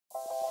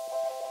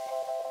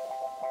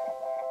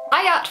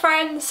Hi art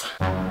friends!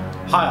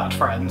 Hi art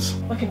friends.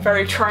 Looking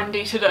very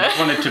trendy today. I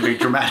wanted to be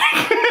dramatic.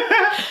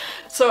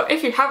 So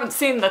if you haven't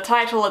seen the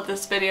title of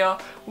this video,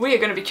 we are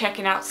going to be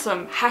checking out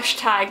some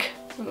hashtag,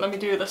 let me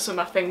do this with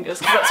my fingers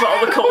because that's what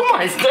all the cool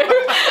kids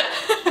do.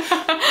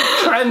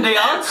 Trendy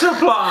Art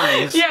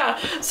Supplies! Yeah,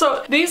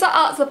 so these are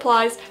art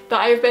supplies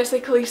that I've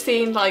basically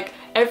seen like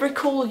every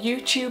cool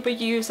YouTuber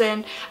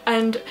using,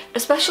 and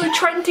especially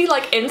trendy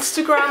like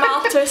Instagram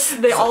artists,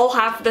 they all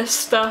have this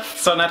stuff.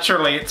 So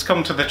naturally it's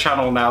come to the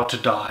channel now to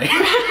die.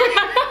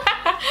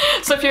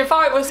 So if you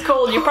thought it was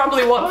cool, you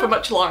probably won't for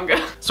much longer.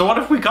 So what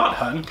have we got,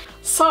 hun?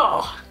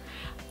 So,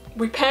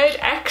 we paid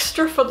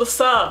extra for the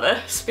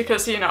service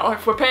because, you know,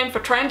 if we're paying for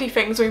trendy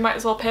things, we might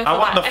as well pay for I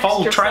want that the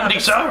full extra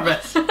trendy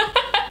service.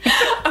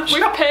 And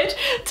we paid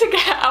to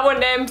get our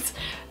names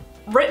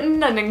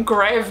written and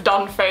engraved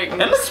on things.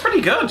 It looks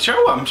pretty good.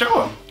 Show them,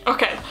 show them.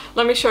 Okay,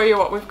 let me show you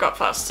what we've got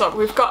first. So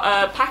we've got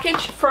a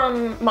package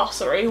from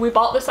Mossery. We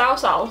bought this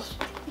ourselves.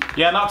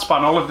 Yeah, that's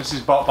fun. All of this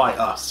is bought by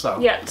us, so.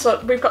 Yeah, so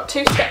we've got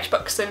 2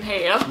 sketchbooks in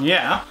here.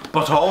 Yeah,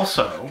 but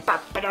also...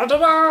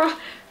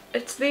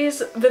 It's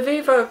these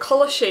Viviva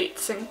colour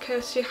sheets, in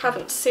case you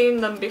haven't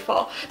seen them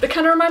before. They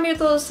kind of remind me of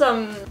those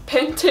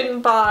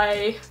painting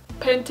by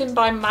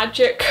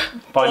magic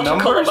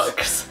watercolor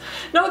books.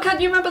 No,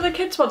 can't you remember the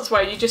kids ones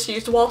where you just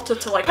used water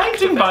to like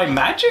Painting activate? by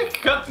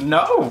magic? God,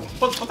 no.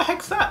 What the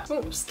heck's that?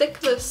 Ooh, stick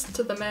this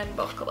to the main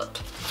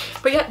booklet.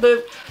 But yeah,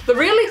 the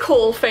really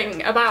cool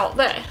thing about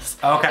this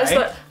is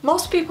that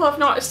most people have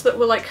noticed that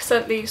we're like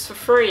sent these for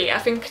free. I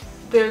think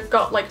they've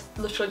got like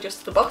literally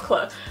just the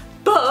booklet.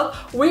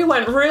 But we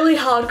went really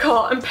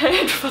hardcore and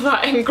paid for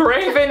that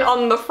engraving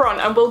on the front,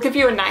 and we'll give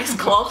you a nice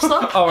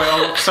close-up. Oh,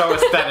 it'll look so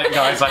aesthetic,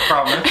 guys, I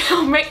promise.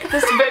 It'll make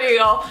this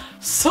video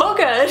so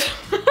good.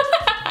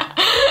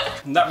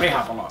 Let me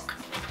have a look.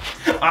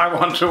 I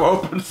want to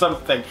open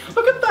something.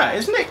 Look at that,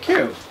 isn't it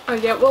cute? Oh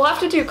yeah, we'll have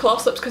to do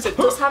close-ups because it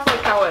does have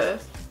like our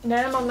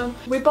name on them.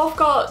 We both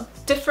got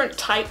different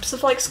types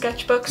of like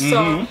sketchbooks,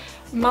 so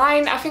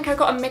mine, I think I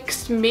got a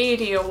mixed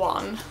media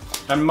one.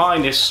 And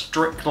mine is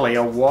strictly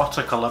a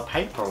watercolor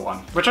paper one,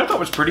 which I thought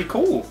was pretty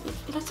cool.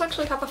 Let's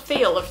actually have a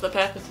feel of the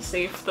paper to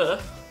see if they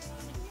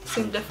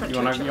seem different.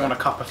 You want a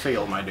cup of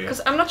feel, my dear?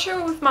 Because I'm not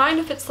sure with mine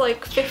if it's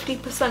like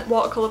 50%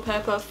 watercolor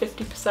paper,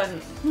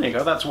 50%. There you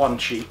go, that's one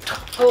sheet.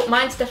 Oh,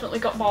 mine's definitely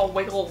got more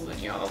wiggle than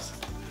yours.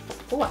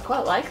 Oh, I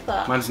quite like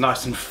that. Mine's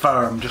nice and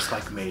firm, just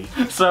like me.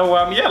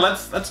 So yeah,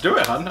 let's do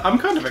it, hun. I'm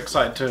kind of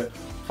excited to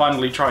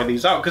finally try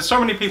these out because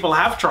so many people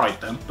have tried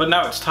them, but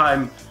now it's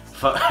time.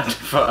 For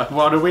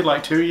what are we,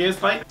 like 2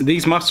 years late?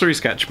 These Mossery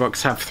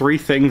sketchbooks have 3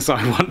 things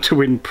I want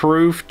to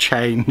improve,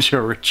 change,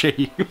 or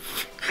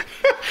achieve.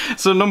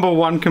 So number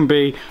 1 can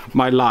be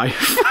my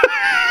life.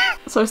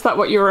 So is that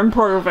what you're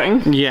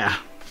improving? Yeah,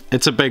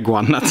 it's a big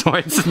one, that's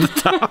why it's at the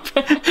top.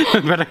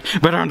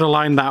 better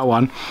underline that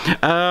one.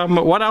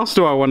 What else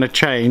do I want to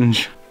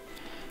change?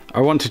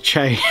 I want to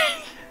change...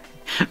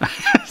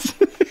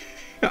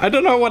 I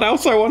don't know what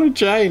else I want to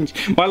change.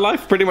 My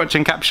life pretty much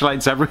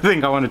encapsulates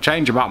everything I want to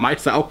change about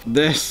myself.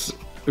 This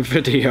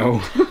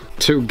video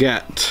to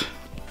get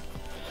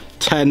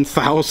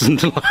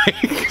 10,000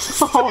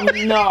 likes. Oh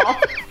no.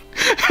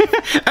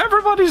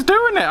 Everybody's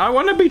doing it. I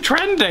want to be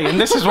trendy, and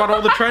this is what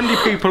all the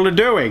trendy people are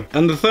doing.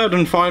 And the third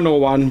and final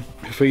one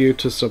for you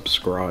to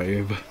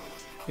subscribe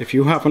if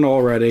you haven't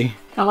already.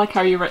 I like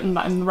how you've written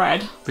that in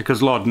red.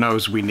 Because Lord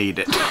knows we need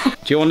it.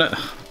 Do you want to...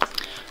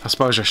 I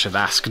suppose I should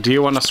ask, do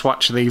you want to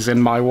swatch these in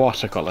my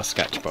watercolour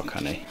sketchbook,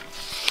 honey?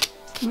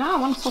 No, I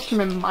want to swatch them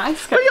in my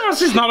sketchbook. But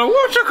yours is not a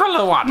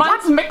watercolour one!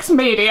 Mine's mixed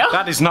media.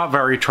 That is not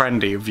very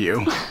trendy of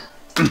you.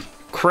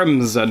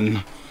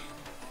 Crimson.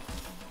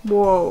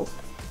 Whoa.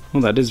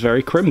 Well, that is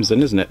very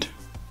crimson, isn't it?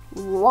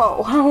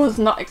 Whoa, I was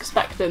not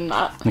expecting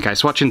that. Okay,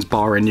 swatching's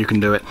boring, you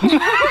can do it.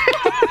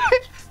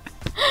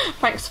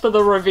 Thanks for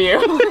the review.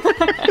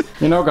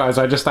 You know, guys,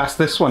 I just asked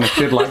this one if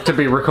she'd like to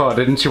be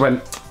recorded, and she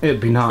went,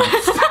 it'd be nice.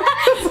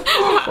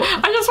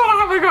 I just want to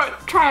have a go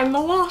at trying the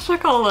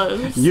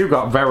watercolours. You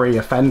got very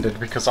offended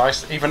because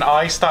even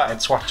I started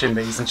swatching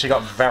these and she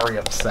got very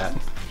upset.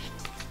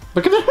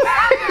 Look at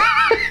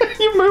it.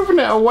 You're moving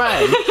it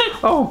away.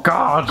 Oh,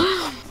 God.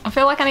 I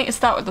feel like I need to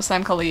start with the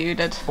same colour you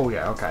did. Oh,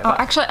 yeah, okay. Oh,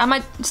 actually, I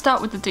might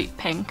start with the deep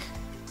pink.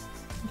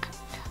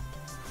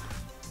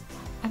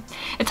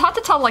 It's hard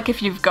to tell, like,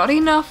 if you've got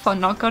enough or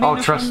not got enough.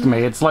 Oh, trust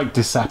me, it's, like,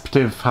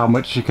 deceptive how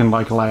much you can,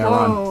 like, layer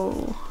on.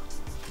 Whoa.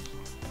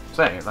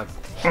 Say, like,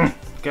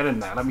 get in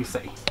there, let me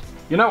see.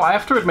 You know, I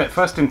have to admit,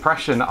 first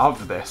impression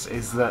of this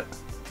is that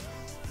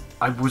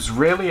I was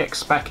really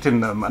expecting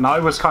them, and I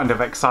was kind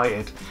of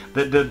excited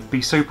that they'd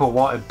be super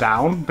watered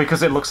down,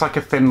 because it looks like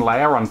a thin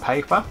layer on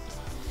paper.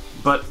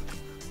 But,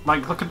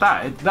 like, look at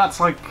that. That's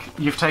like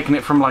you've taken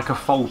it from, like, a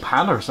full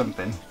pan or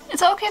something.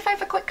 Is it okay if I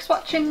have a quick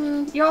swatch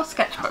in your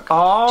sketchbook?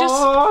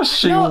 Oh,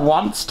 she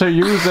wants to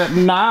use it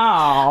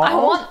now. I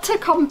want to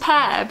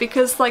compare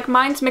because, like,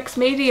 mine's mixed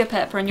media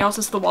paper and yours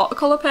is the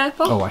watercolour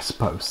paper. Oh, I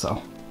suppose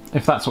so.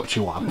 If that's what she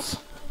wants.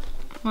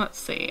 Let's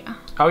see.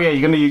 Oh yeah,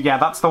 you're gonna use, yeah,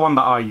 that's the one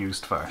that I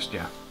used first,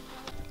 yeah.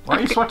 Why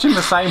are you swatching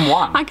the same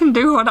one? I can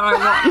do what I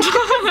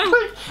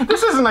want.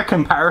 This isn't a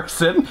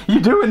comparison.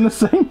 You're doing the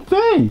same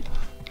thing.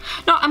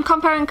 No, I'm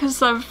comparing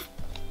because I've...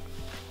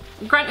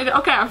 Granted,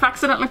 okay, I've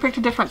accidentally picked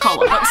a different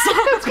colour.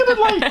 It's gonna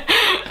like...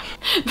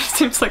 This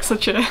seems like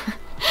such a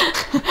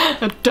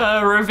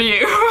duh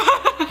review.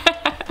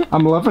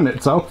 I'm loving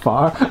it so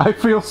far. I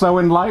feel so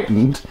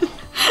enlightened.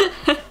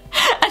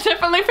 I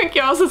definitely think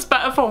yours is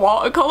better for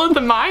watercolour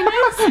than mine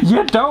is.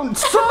 You don't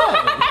say!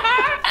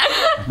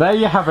 There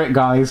you have it,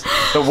 guys.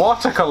 The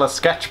watercolour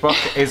sketchbook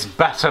is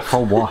better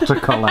for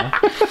watercolour.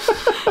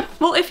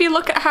 Well, if you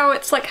look at how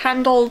it's like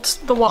handled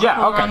the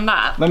watercolour on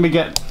that. Let me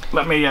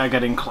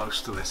get in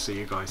close to this so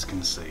you guys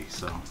can see.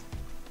 So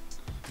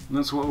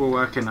that's what we're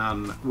working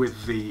on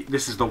with the.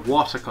 This is the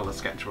watercolour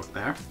sketchbook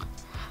there.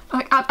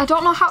 Like I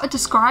don't know how to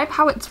describe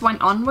how it's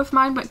went on with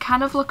mine, but it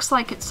kind of looks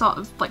like it's sort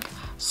of like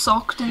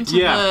soaked into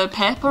the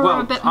paper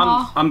a bit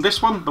more. On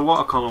this one, the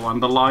watercolour one,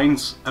 the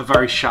lines are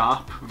very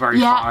sharp, very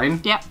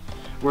fine. Yeah.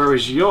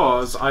 Whereas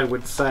yours, I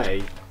would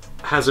say,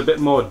 has a bit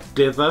more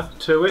dither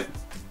to it.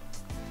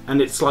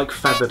 And it's like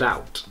feathered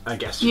out, I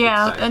guess you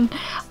could say. And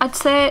I'd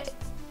say,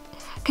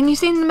 can you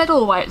see in the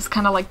middle where it's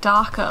kind of like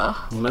darker?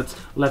 Well,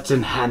 let's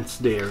enhance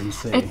there and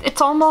see.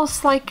 It's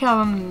almost like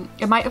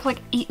it might have like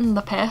eaten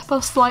the paper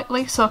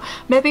slightly, so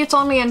maybe it's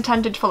only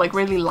intended for like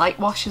really light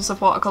washes of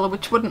watercolour,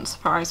 which wouldn't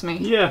surprise me.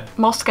 Yeah.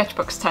 Most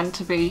sketchbooks tend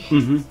to be.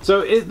 So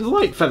it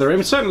light feather. I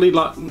mean, certainly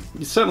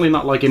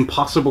not like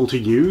impossible to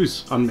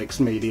use on mixed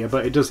media,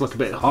 but it does look a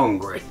bit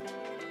hungry.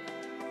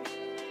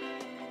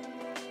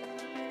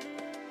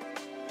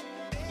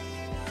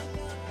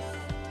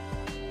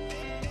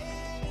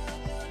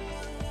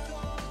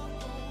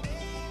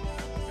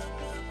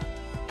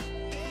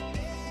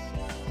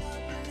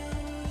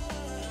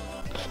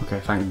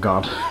 Okay, thank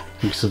God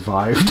you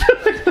survived.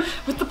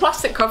 With the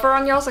plastic cover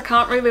on yours, I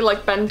can't really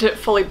like bend it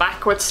fully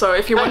backwards, so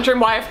if you're wondering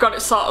why I've got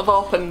it sort of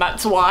open,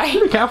 that's why.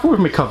 Be careful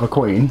with me cover,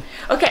 queen.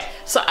 Okay,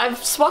 so I've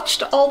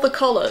swatched all the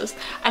colours,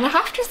 and I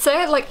have to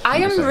say, like, I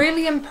am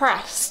really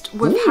impressed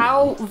with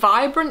how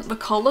vibrant the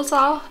colours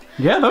are.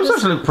 Yeah, those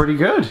actually look pretty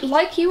good.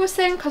 Like you were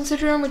saying,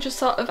 considering we're just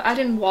sort of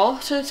adding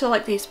water to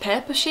like these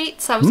paper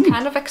sheets, I was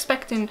kind of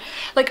expecting,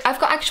 like, I've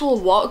got actual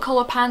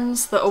watercolour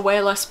pans that are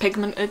way less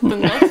pigmented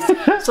than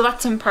this, so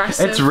that's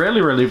impressive. It's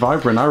really, really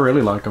vibrant. I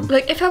really like them.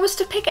 Like, if I was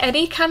to pick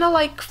any kind of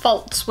like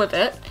faults with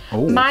it,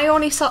 my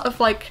only sort of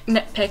like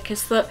nitpick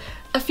is that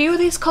a few of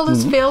these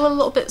colours feel a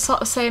little bit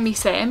sort of samey.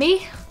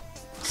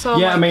 So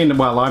yeah, like, I mean,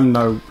 well, I'm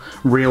no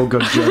real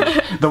good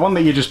judge. The one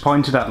that you just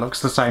pointed at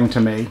looks the same to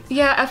me.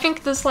 Yeah, I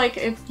think there's like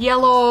a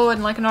yellow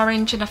and like an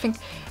orange, and I think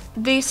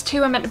these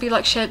two are meant to be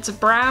like shades of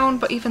brown,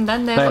 but even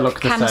then they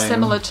look kind of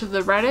similar to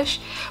the reddish.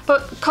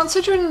 But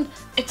considering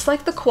it's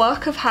like the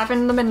quirk of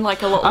having them in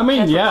like a little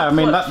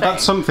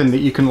that's something that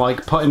you can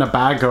like put in a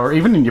bag or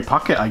even in your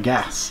pocket, I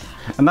guess.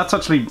 And that's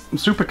actually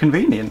super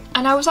convenient.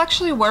 And I was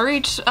actually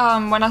worried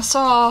when I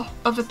saw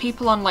other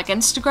people on like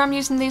Instagram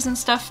using these and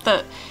stuff,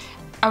 that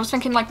I was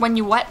thinking like when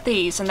you wet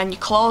these and then you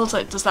close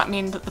it, does that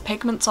mean that the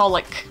pigment's all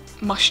like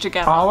mushed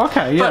together? Oh,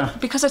 okay, yeah.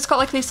 But because it's got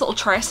like these little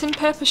tracing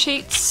paper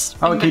sheets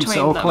it keeps it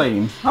all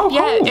clean. Oh,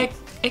 yeah, cool.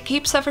 It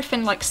keeps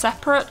everything like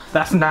separate.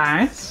 That's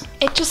nice.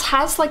 It just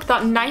has like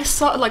that nice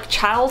sort of like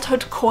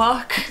childhood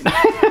quirk.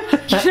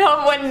 You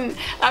know, when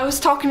I was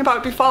talking about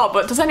it before,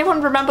 but does anyone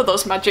remember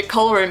those magic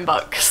colouring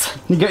books?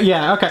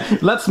 Yeah, okay.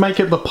 Let's make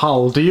it the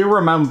poll. Do you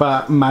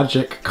remember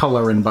magic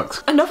colouring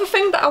books? Another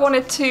thing that I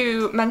wanted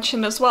to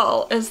mention as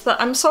well is that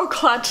I'm so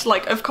glad,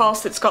 like, of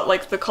course it's got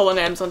like the colour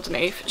names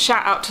underneath.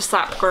 Shout out to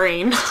Sap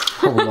Green.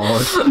 Oh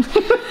lord.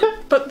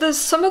 But there's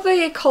some of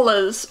the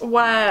colours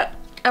where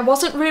I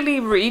wasn't really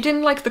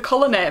reading like the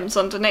colour names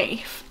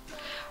underneath,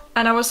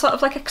 and I was sort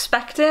of like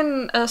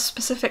expecting a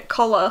specific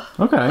colour.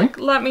 Okay. Like,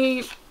 let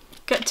me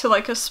get to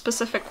like a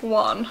specific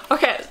one.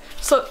 Okay,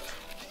 so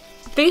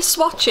these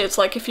swatches,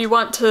 like if you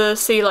want to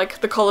see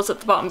like the colours at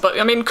the bottom, but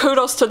I mean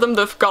kudos to them,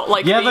 they've got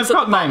like they've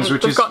got names,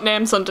 they've got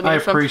names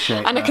underneath them. I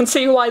appreciate and I can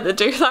see why they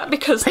do that,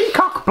 because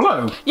Peacock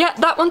Blue! Yeah,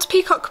 that one's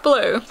Peacock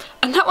Blue,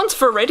 and that one's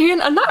Viridian,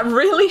 and that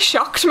really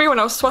shocked me when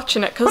I was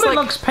swatching it, because But like, it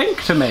looks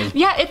pink to me.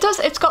 Yeah, it does,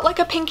 it's got like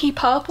a pinky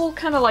purple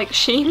kind of like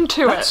sheen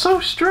to it. That's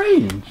so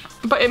strange.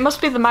 But it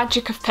must be the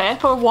magic of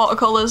paper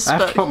watercolours. I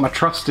have to put my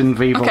trust in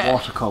Viva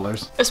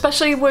watercolours.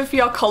 Especially with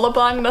your colour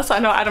blindness, I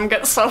know Adam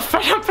gets so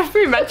fed up of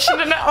me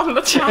mentioning it on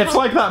the channel. It's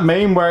like that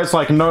meme where it's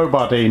like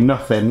nobody,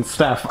 nothing,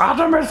 Steph,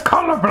 Adam is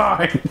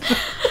colourblind.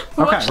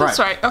 Okay,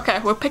 right. Okay,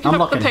 we're picking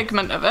up the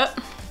pigment of it.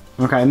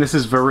 Okay, and this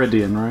is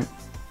Viridian, right?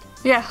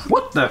 Yeah.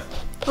 What the?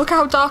 Look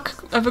how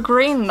dark of a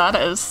green that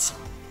is.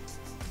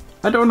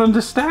 I don't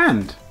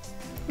understand.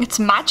 It's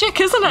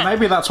magic, isn't it?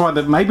 Maybe that's why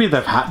maybe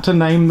they've had to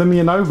name them,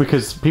 you know,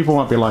 because people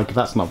won't be like,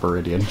 that's not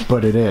Viridian,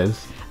 but it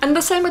is. And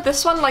the same with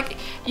this one, like,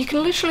 you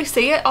can literally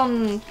see it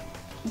on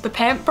the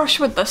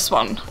paintbrush with this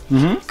one.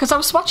 Because I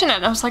was swatching it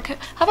and I was like,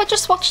 have I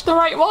just swatched the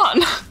right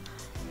one?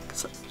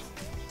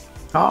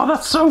 Oh,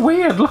 that's so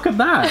weird, look at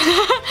that.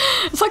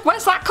 It's like,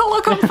 where's that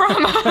colour come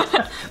from?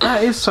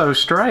 That is so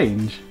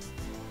strange.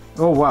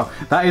 Oh wow,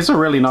 that is a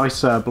really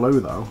nice blue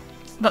though.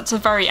 That's a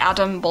very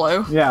Adam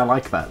blue. Yeah, I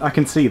like that. I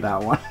can see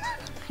that one.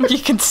 You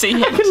can see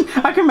it.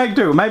 I can make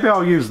do. Maybe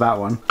I'll use that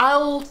one.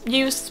 I'll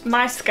use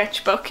my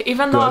sketchbook,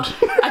 even though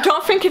I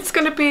don't think it's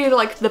going to be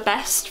like the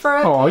best for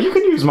it. Oh, you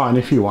can use mine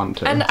if you want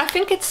to. And I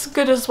think it's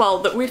good as well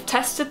that we've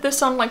tested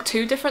this on like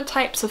 2 different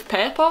types of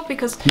paper,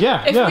 because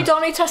if we'd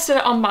only tested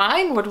it on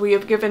mine, would we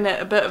have given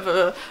it a bit of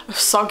a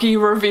soggy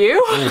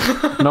review?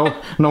 No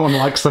one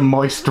likes a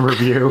moist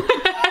review.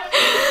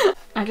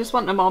 I just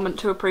want a moment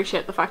to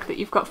appreciate the fact that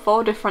you've got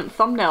 4 different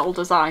thumbnail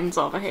designs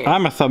over here.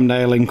 I'm a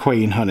thumbnailing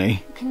queen,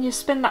 honey. Can you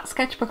spin that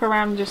sketchbook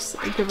around and just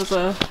give us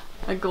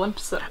a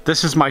glimpse of...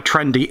 This is my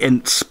trendy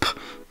insp.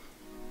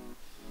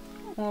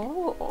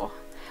 Oh.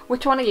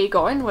 Which one are you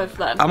going with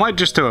then? I might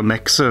just do a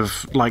mix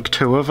of like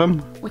 2 of them.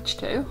 Which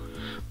 2?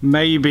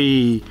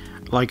 Maybe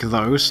like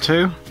those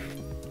 2.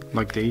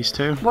 Like these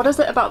 2. What is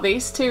it about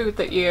these 2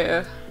 that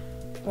you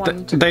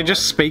want to They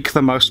just speak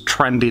the most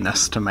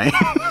trendiness to me.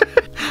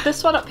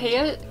 This one up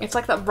here, it's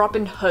like that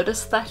Robin Hood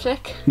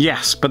aesthetic.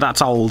 Yes, but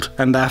that's old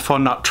and therefore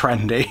not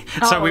trendy.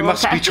 So we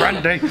must be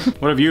trendy.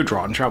 What have you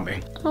drawn? Show me.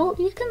 Oh,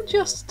 you can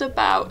just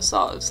about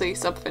sort of see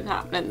something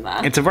happening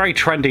there. It's a very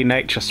trendy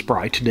nature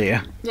sprite,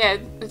 dear. Yeah,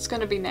 it's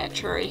going to be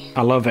nature-y.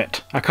 I love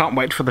it. I can't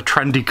wait for the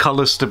trendy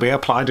colours to be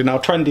applied in our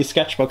trendy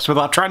sketchbooks with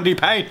our trendy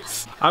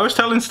paints. I was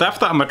telling Steph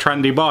that I'm a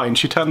trendy boy and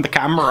she turned the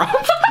camera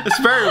off. It's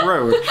very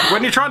rude.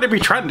 When you're trying to be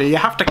trendy, you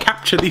have to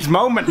capture these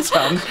moments,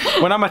 son,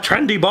 when I'm a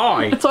trendy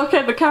boy. It's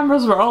okay, the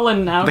camera's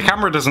rolling now. The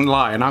camera doesn't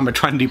lie and I'm a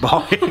trendy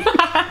boy.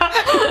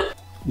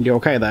 You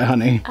okay there,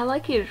 honey? I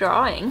like your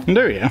drawing.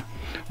 Do you?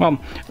 Well,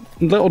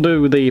 little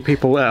do the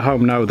people at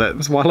home know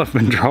that while I've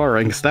been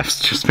drawing, Steph's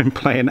just been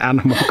playing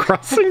Animal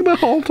Crossing the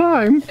whole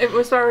time. It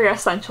was very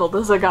essential.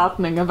 There's a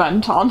gardening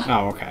event on.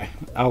 Oh, okay.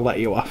 I'll let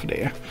you off,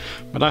 dear.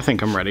 But I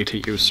think I'm ready to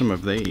use some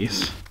of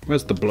these.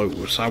 Where's the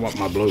blues? I want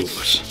my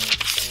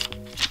blues.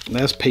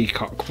 There's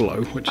peacock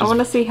blue, which is... I want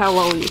to see how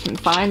well you can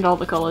find all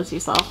the colours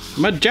yourself.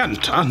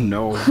 Magenta?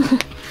 No.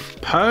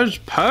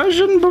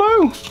 Persian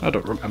blue? I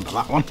don't remember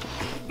that one.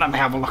 Let me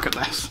have a look at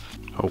this.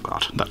 Oh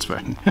god, that's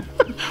very...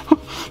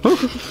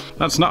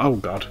 That's not... oh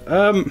god.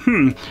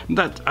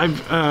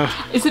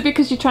 Is it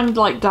because you're trying to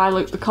like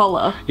dilute the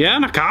colour? Yeah,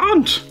 and I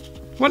can't.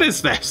 What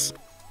is this?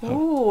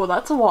 Ooh,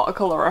 that's a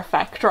watercolour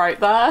effect right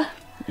there.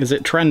 Is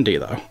it trendy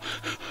though?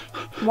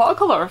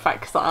 Watercolour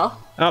effects are.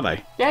 Are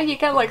they? Yeah, you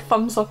get like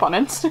thumbs up on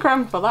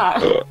Instagram for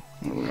that.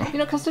 You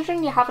know,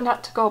 considering you haven't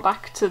had to go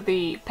back to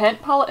the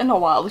paint palette in a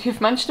while,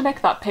 you've managed to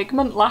make that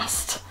pigment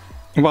last.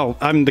 Well,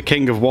 I'm the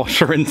king of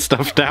watering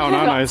stuff down,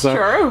 aren't I? So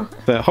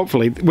true.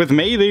 Hopefully, with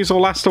me, these will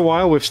last a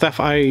while. With Steph,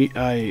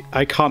 I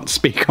can't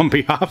speak on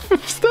behalf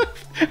of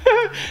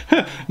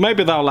Steph.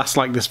 Maybe they'll last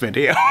like this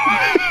video.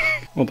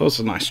 Well, those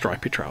are nice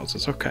stripy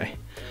trousers. Okay.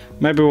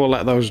 Maybe we'll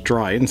let those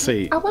dry and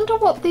see. I wonder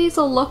what these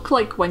will look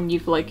like when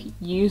you've like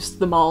used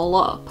them all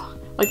up.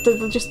 Like, do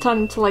they just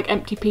turn into like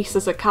empty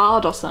pieces of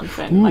card or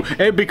something? Ooh, like,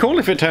 it'd be cool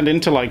if it turned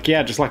into like,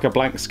 yeah, just like a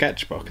blank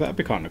sketchbook. That'd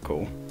be kind of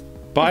cool.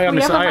 But I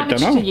honestly, I don't know. If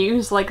we ever manage to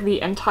use like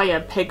the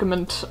entire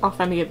pigment off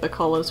any of the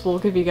colours, we'll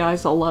give you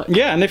guys a look.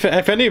 Yeah, and if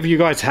any of you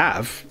guys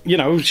have, you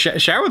know,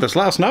 share with us,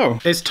 let us know.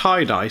 Is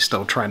tie-dye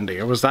still trendy,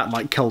 or was that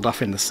like killed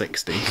off in the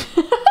 60s?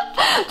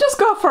 Just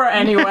go for it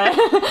anyway.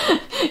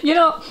 You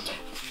know,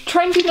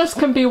 trendiness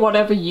can be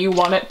whatever you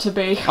want it to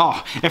be.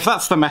 Oh, if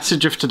that's the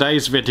message of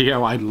today's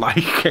video, I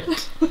like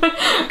it.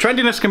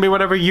 Trendiness can be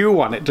whatever you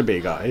want it to be,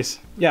 guys.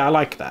 Yeah, I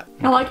like that.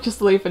 I like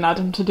just leaving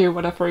Adam to do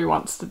whatever he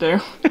wants to do.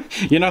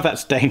 You know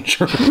that's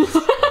dangerous.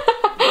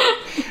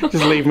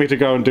 Just leave me to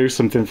go and do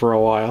something for a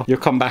while. You'll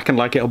come back and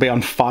like it'll be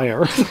on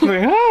fire.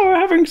 Oh, we're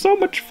having so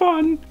much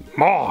fun.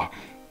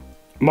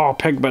 More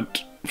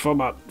pigment for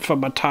my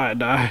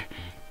tie-dye.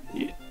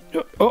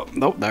 Oh,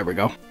 no, there we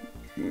go.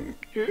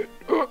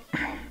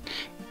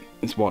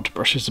 This water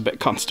brush is a bit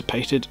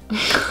constipated.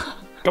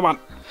 Come on.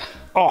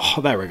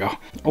 Oh, there we go.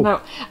 Oh.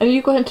 No, are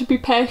you going to be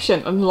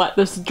patient and let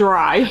this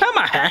dry? Oh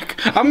my heck!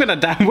 I'm gonna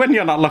dab, when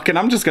you're not looking,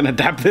 I'm just gonna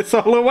dab this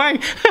all away.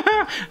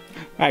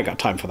 I ain't got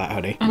time for that,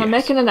 honey. And I'm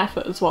making an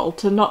effort as well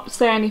to not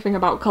say anything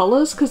about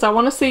colours, because I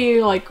want to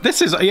see, like...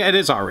 This is, yeah, it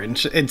is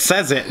orange. It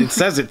says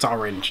it's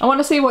orange. I want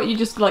to see what you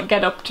just, like,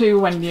 get up to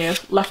when you're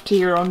left to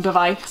your own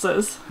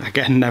devices.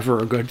 Again, never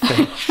a good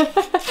thing.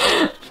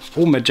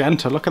 Oh,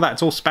 magenta, look at that,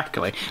 it's all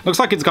speckly. Looks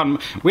like it's gone...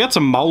 We had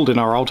some mould in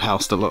our old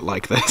house that looked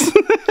like this.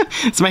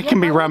 It's making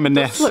me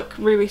reminisce. It does look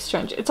really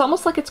strange. It's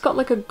almost like it's got,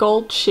 like, a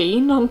gold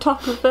sheen on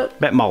top of it.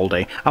 Bit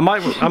mouldy. I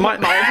might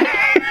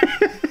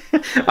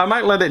I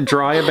might let it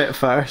dry a bit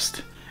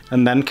first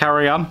and then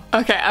carry on.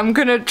 Okay, I'm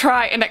gonna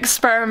try and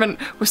experiment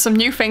with some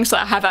new things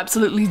that I have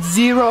absolutely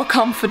zero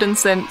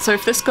confidence in. So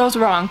if this goes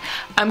wrong,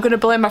 I'm gonna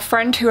blame a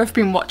friend who I've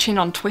been watching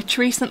on Twitch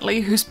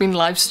recently who's been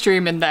live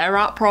streaming their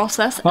art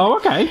process. Oh,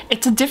 okay.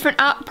 It's a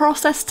different art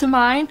process to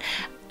mine.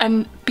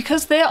 And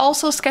because they're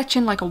also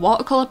sketching like a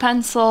watercolour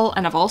pencil,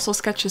 and I've also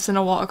sketched this in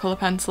a watercolour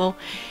pencil,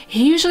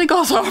 he usually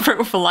goes over it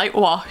with a light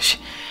wash.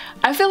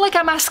 I feel like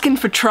I'm asking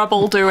for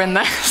trouble doing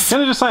this. Can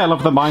I just say I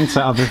love the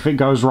mindset of if it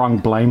goes wrong,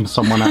 blame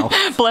someone else.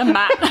 Blame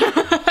Matt.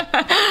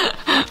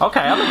 Okay,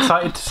 I'm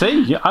excited to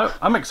see.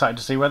 I'm excited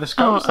to see where this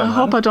goes. I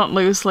hope I don't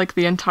lose like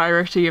the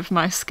entirety of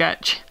my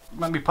sketch.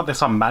 Let me put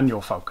this on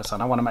manual focus,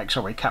 and I want to make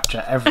sure we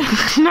capture every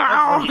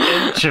No!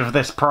 inch of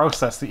this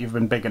process that you've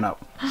been bigging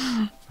up.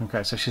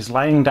 Okay, so she's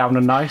laying down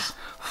a nice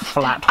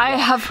flat. I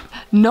have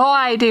no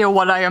idea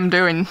what I am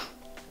doing.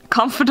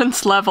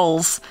 Confidence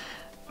levels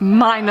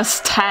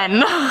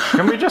 -10.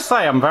 Can we just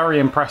say I'm very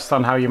impressed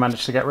on how you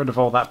managed to get rid of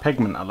all that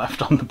pigment I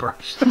left on the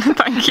brush.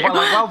 Thank you.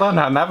 Well done,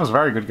 Anne. That was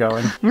very good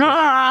going.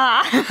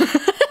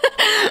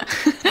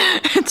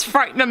 It's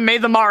frightening me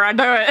the more I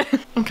do it.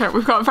 Okay,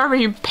 we've got a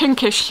very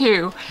pinkish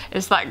hue.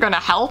 Is that gonna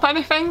help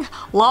anything?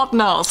 Lord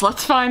knows,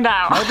 let's find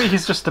out. Maybe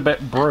he's just a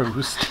bit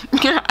bruised.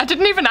 Yeah, I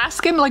didn't even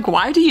ask him, like,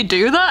 why do you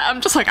do that?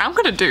 I'm just like, I'm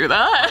gonna do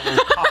that.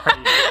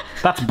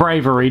 That's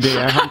bravery,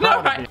 dear.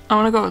 I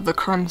wanna go with the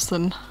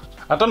crimson.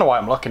 I don't know why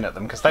I'm looking at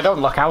them, because they don't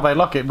look how they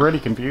look. It really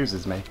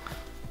confuses me.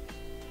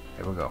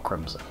 Here we go,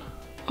 crimson.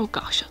 Oh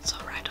gosh, that's so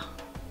red.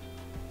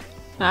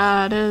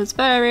 That is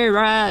very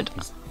red.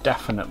 He's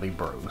definitely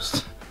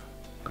bruised.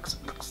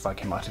 Looks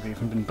like he might have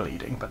even been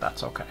bleeding, but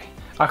that's okay.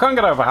 I can't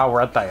get over how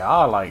red they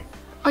are, like...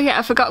 Oh yeah,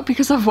 I forgot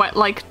because I've wet,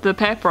 like, the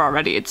paper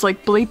already. It's,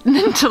 like, bleeding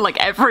into, like,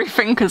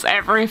 everything, because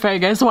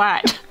everything is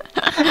wet.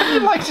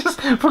 I've, like, just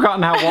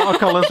forgotten how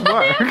watercolours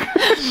work.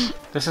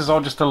 This is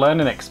all just a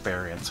learning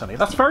experience, honey.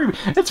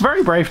 It's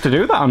very brave to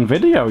do that on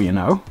video, you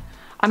know.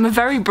 I'm a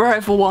very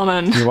brave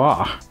woman. You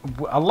are.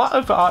 A lot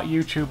of art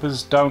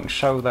YouTubers don't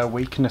show their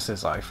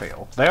weaknesses, I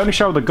feel. They only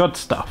show the good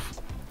stuff.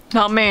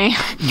 Not me.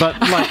 But,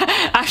 like...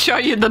 I show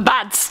you the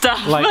bad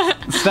stuff. Like,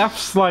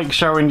 Steph's, like,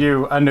 showing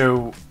you a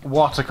new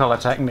watercolour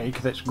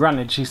technique that,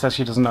 granted, she says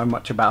she doesn't know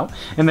much about.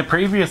 In the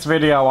previous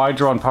video, I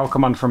drawn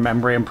Pokemon from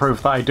memory and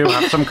proved that I do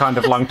have some kind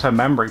of long-term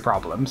memory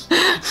problems.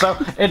 So,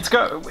 it's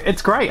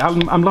great.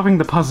 I'm loving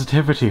the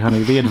positivity,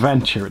 honey, the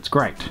adventure. It's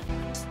great.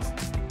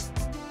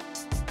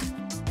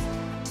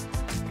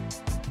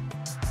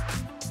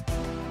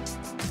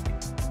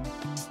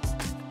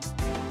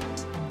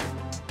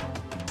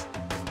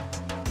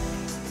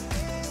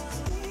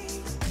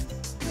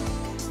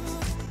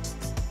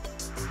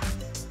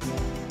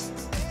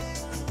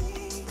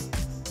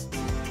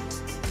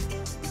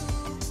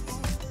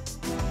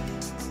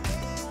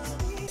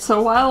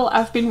 So while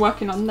I've been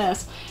working on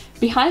this,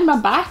 behind my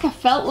back I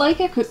felt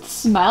like I could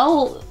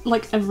smell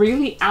like a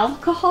really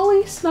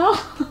alcohol-y smell.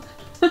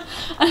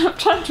 And I'm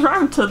trying to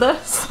round to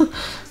this.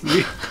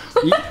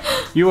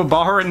 You were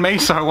boring me,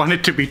 so I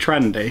wanted to be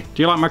trendy.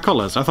 Do you like my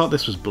colours? I thought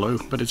this was blue,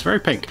 but it's very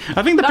pink.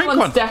 I think the pink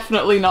one's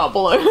definitely not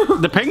blue.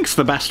 The pink's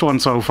the best one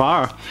so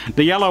far.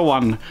 The yellow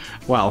one,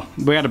 well,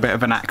 we had a bit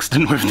of an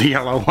accident with the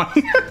yellow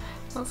one.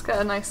 Let's get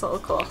a nice little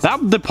close.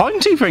 The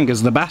pointy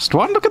finger's the best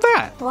one. Look at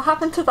that. What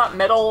happened to that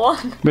middle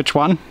one? Which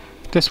one?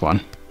 This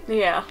one?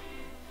 Yeah.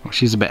 Oh,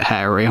 she's a bit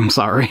hairy, I'm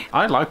sorry.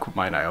 I like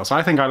my nails.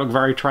 I think I look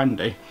very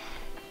trendy.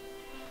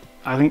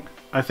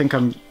 I think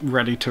I'm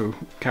ready to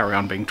carry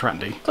on being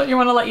trendy. Don't you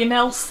want to let your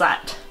nails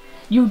set?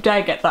 You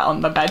dare get that on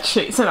the bed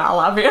sheets and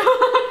I'll have you.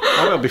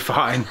 I will be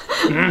fine.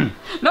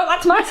 No,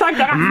 that's my side.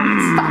 Stop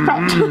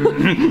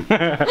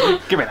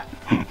it. Give me that.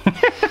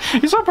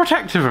 You're so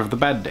protective of the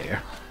bed,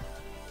 dear.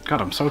 God,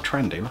 I'm so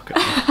trendy, look at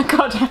me.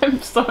 God,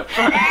 I'm so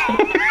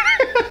trendy.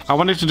 I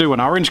wanted to do an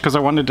orange because I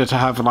wanted it to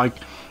have like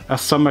a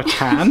summer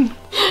tan.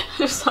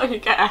 Just so you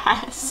get a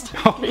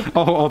hairstyle.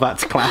 Oh,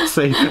 that's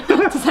classy.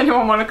 Does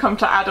anyone want to come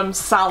to Adam's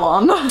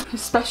salon?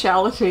 His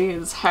speciality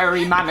is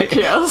hairy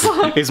manicures.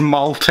 Is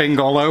molting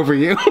all over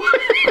you.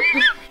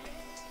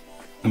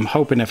 I'm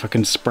hoping if I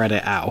can spread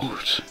it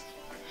out.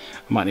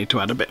 I might need to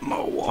add a bit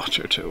more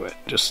water to it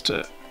just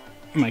to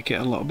make it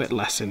a little bit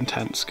less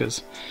intense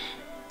because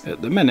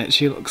at the minute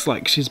she looks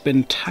like she's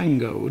been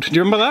tangoed. Do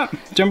you remember that? Do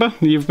you remember?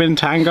 You've been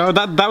tangoed?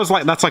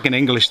 That's like an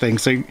English thing,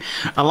 so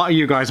a lot of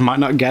you guys might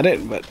not get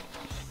it, but...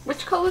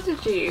 Which colour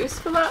did you use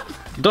for that?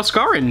 Dusk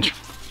orange.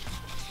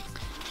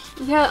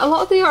 Yeah, a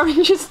lot of the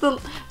oranges, they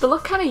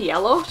look kind of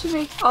yellow to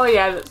me. Oh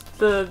yeah,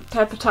 the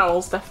paper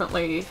towels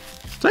definitely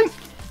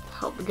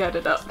help get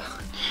it up.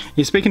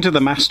 You're speaking to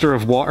the master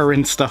of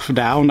watering stuff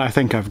down. I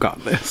think I've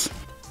got this.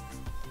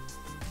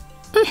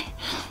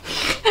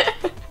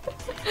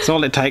 It's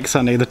all it takes,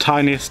 honey, the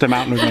tiniest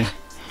amount of me.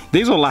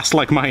 These will last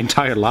like my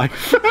entire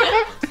life.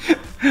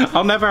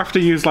 I'll never have to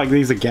use like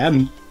these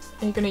again.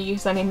 Are you going to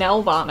use any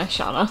nail varnish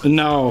on her?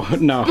 No,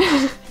 no.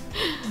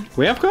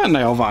 We have got a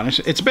nail varnish.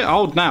 It's a bit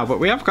old now, but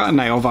we have got a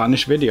nail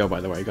varnish video,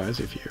 by the way, guys.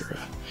 If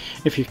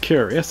you're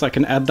curious, I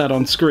can add that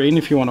on screen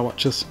if you want to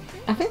watch us.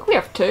 I think we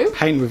have two.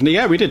 Paint with,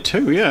 yeah, we did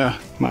two, yeah.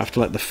 Might have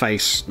to let the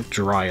face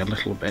dry a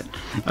little bit.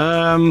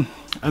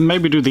 And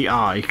maybe do the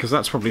eye, because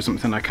that's probably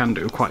something I can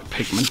do, quite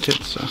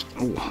pigmented. So,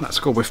 ooh, let's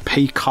go with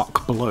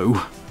peacock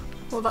blue.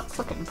 Well, that's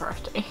looking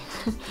pretty.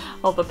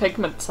 All the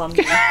pigments on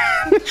there.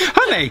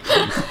 Honey!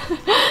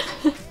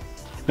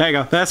 There you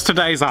go, there's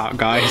today's art,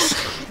 guys.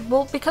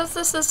 Well, because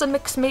this is a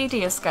mixed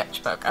media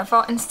sketchbook, I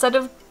thought instead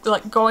of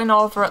like going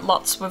over it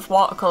lots with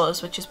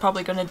watercolours, which is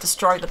probably going to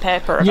destroy the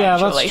paper eventually. Yeah,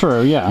 that's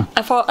true, yeah.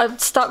 I thought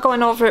I'd start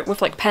going over it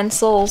with like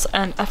pencils,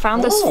 and I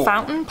found this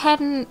fountain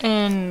pen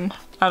in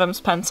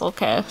Adam's pencil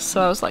case,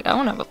 so I was like, I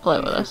want to have a play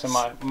with this. So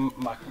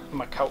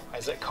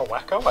is it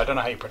Kaweco? I don't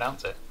know how you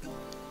pronounce it.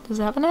 Does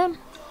it have a name?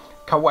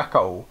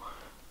 Kaweco.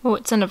 Oh,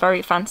 it's in a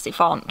very fancy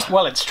font.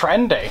 Well, it's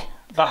trendy.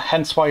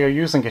 Hence why you're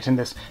using it in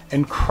this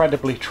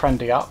incredibly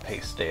trendy art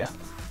piece, dear.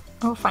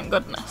 Oh, thank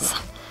goodness.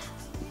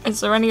 Is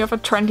there any other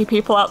trendy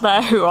people out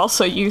there who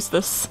also use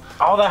this?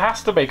 Oh, there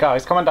has to be,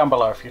 guys. Comment down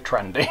below if you're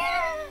trendy.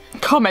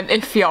 Comment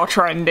if you're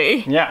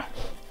trendy. Yeah.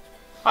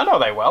 I know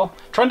they will.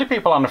 Trendy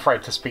people aren't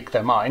afraid to speak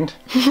their mind.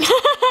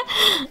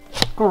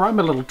 Alright,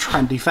 my little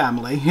trendy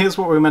family, here's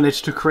what we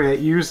managed to create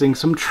using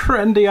some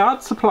trendy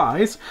art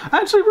supplies. I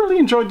actually really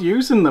enjoyed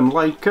using them,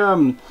 like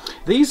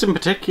these in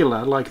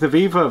particular, like the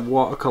Viviva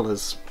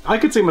watercolors. I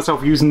could see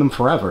myself using them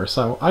forever,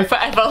 so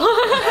Forever.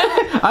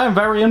 I am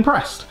very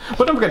impressed.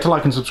 But don't forget to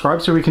like and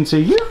subscribe so we can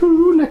see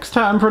you next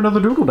time for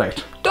another Doodle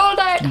date. Doodle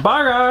date!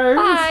 Bye guys!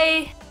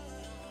 Bye!